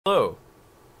Hello!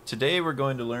 Today we're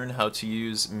going to learn how to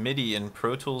use MIDI in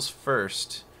Pro Tools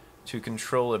first to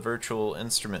control a virtual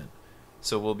instrument.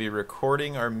 So we'll be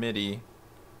recording our MIDI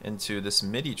into this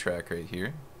MIDI track right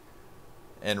here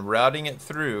and routing it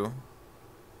through,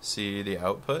 see the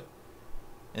output,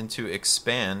 into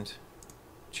expand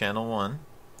channel 1,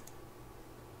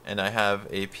 and I have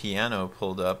a piano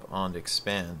pulled up on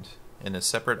expand in a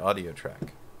separate audio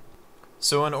track.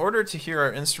 So in order to hear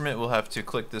our instrument, we'll have to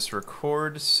click this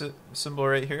record symbol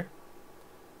right here.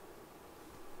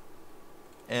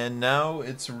 And now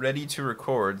it's ready to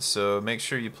record, so make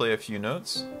sure you play a few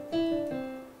notes.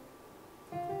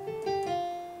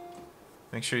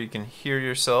 Make sure you can hear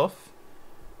yourself.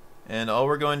 And all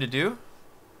we're going to do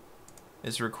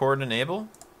is record enable,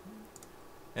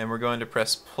 and we're going to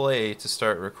press play to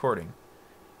start recording.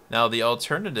 Now the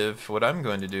alternative, what I'm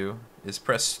going to do, is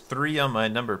press 3 on my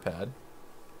number pad,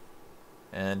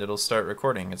 and it'll start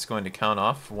recording. It's going to count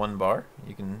off 1 bar.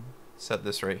 You can set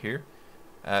this right here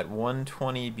at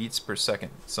 120 beats per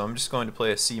second. So I'm just going to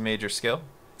play a C major scale.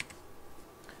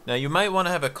 Now you might want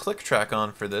to have a click track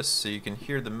on for this so you can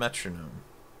hear the metronome.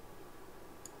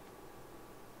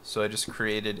 So I just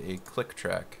created a click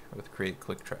track with create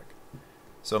click track.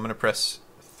 So I'm going to press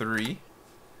 3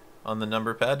 on the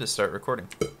number pad to start recording.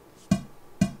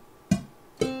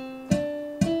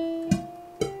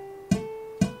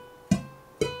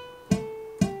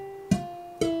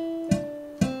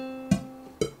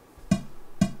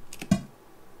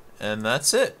 And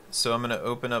that's it. So I'm going to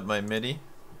open up my MIDI.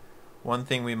 One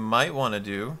thing we might want to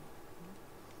do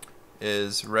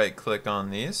is right click on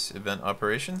these event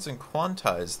operations and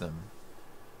quantize them.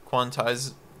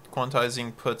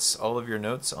 Quantizing puts all of your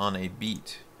notes on a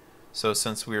beat. So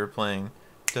since we were playing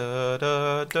da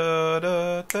da da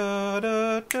da da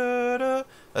da da da,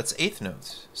 that's eighth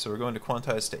notes. So we're going to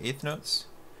quantize to eighth notes,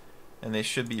 and they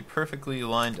should be perfectly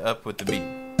lined up with the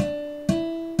beat.